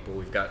up with people.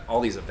 We've got all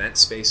these event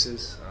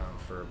spaces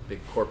for big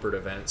corporate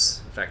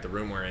events. In fact, the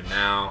room we're in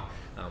now,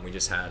 we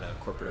just had a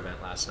corporate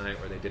event last night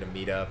where they did a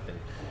meetup. And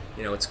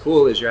what's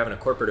cool is you're having a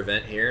corporate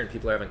event here, and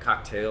people are having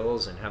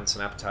cocktails and having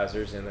some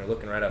appetizers, and they're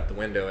looking right out the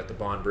window at the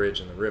Bond Bridge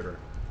and the river.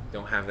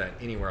 Don't have that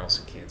anywhere else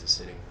in Kansas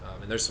City.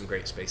 And there's some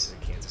great spaces in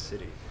Kansas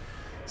City.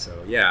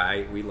 So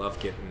we love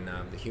getting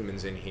the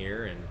humans in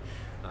here, and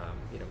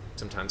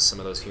sometimes some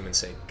of those humans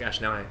say,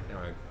 "Gosh, now I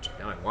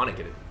want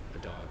to get a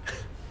dog."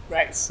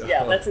 Right. So,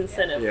 yeah, that's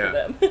incentive yeah. for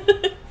them.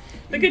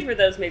 But good for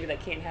those maybe that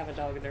can't have a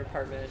dog in their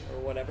apartment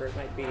or whatever it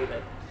might be,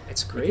 that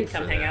It's you great. can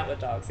come for hang them. out with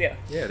dogs. Yeah.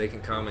 Yeah, they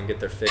can come and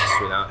get their fix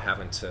without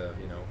having to,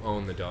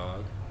 own the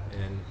dog.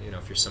 And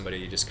if you're somebody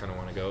you just kind of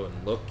want to go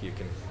and look, you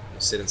can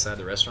sit inside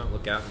the restaurant,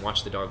 look out, and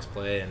watch the dogs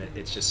play. And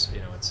it's just,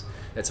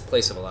 it's a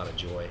place of a lot of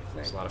joy.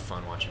 It's a lot of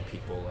fun watching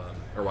people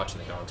or watching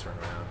the dogs run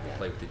around and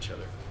play with each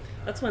other.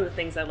 That's one of the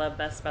things I love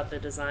best about the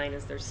design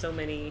is there's so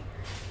many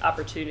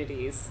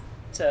opportunities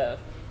to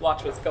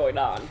watch what's going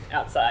on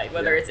outside,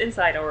 whether it's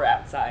inside or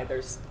outside.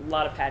 There's a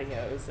lot of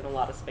patios and a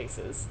lot of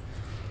spaces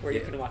where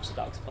you can watch the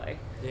dogs play.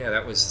 Yeah,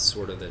 that was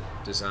sort of the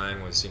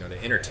design was,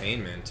 the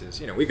entertainment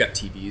is, we've got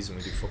TVs and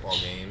we do football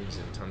games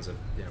and tons of,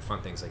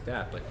 fun things like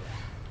that. But,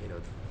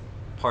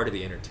 part of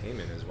the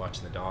entertainment is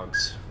watching the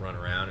dogs run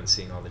around and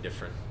seeing all the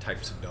different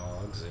types of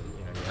dogs. And,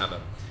 you have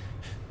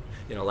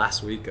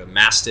last week a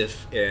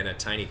Mastiff and a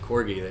tiny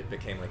Corgi that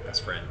became like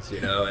best friends,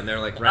 and they're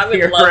like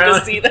running around. I would love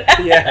to see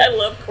that. Yeah. I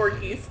love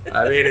Corgis.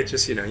 I mean, it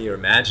just, you're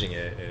imagining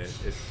it, and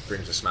it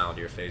brings a smile to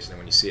your face. And then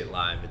when you see it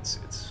live, it's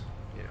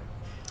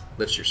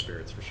lifts your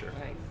spirits for sure.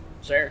 Right.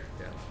 Sure.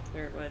 Yeah.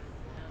 Sure it would.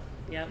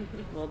 Yep.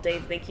 Well,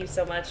 Dave, thank you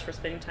so much for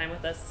spending time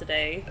with us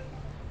today.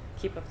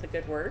 Keep up the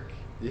good work.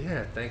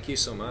 Yeah, thank you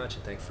so much,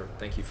 and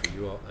thank you for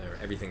you all,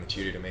 everything that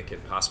you do to make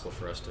it possible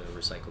for us to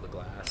recycle the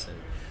glass. And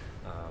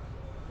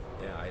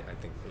I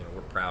think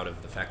we're proud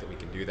of the fact that we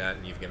can do that,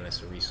 and you've given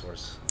us a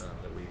resource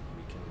that we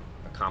can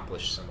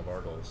accomplish some of our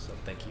goals. So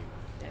thank you.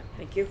 Yeah,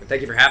 thank you. And thank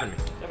you for having me.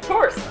 Of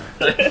course.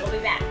 We'll be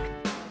back.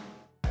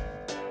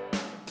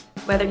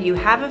 Whether you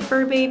have a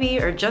fur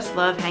baby or just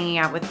love hanging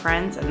out with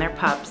friends and their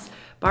pups,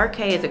 Bar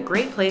K is a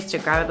great place to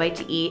grab a bite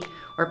to eat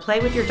or play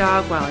with your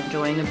dog while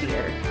enjoying a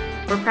beer.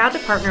 We're proud to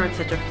partner with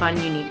such a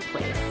fun, unique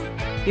place.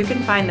 You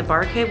can find the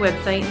Bar K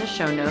website in the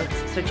show notes,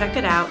 so check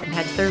it out and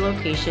head to their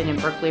location in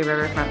Berkeley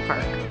Riverfront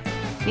Park.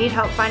 Need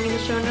help finding the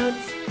show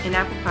notes? In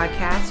Apple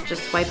Podcasts,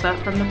 just swipe up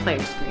from the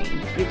player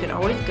screen. You can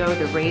always go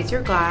to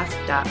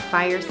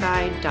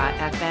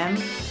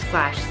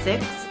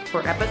raiseyourglass.fireside.fm/6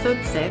 for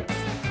episode 6,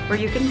 where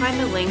you can find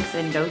the links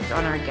and notes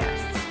on our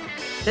guests.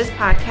 This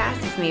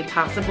podcast is made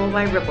possible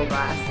by Ripple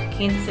Glass,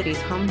 Kansas City's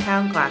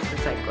hometown glass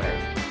recycler.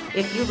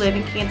 If you live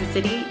in Kansas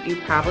City, you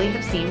probably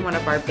have seen one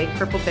of our big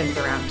purple bins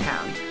around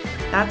town.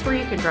 That's where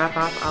you can drop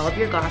off all of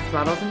your glass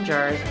bottles and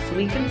jars so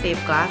we can save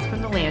glass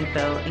from the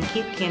landfill and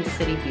keep Kansas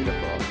City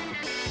beautiful.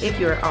 If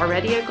you're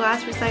already a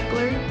glass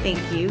recycler, thank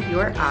you,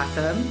 you're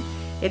awesome.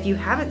 If you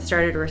haven't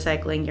started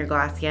recycling your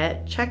glass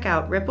yet, check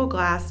out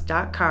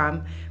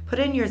rippleglass.com, put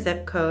in your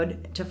zip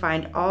code to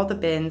find all the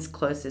bins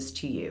closest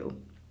to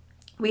you.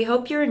 We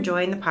hope you're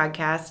enjoying the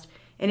podcast,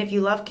 and if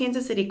you love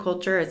Kansas City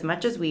culture as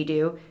much as we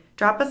do,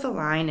 drop us a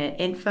line at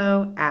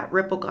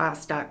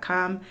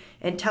info@rippleglass.com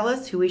and tell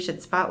us who we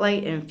should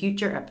spotlight in a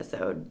future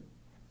episode.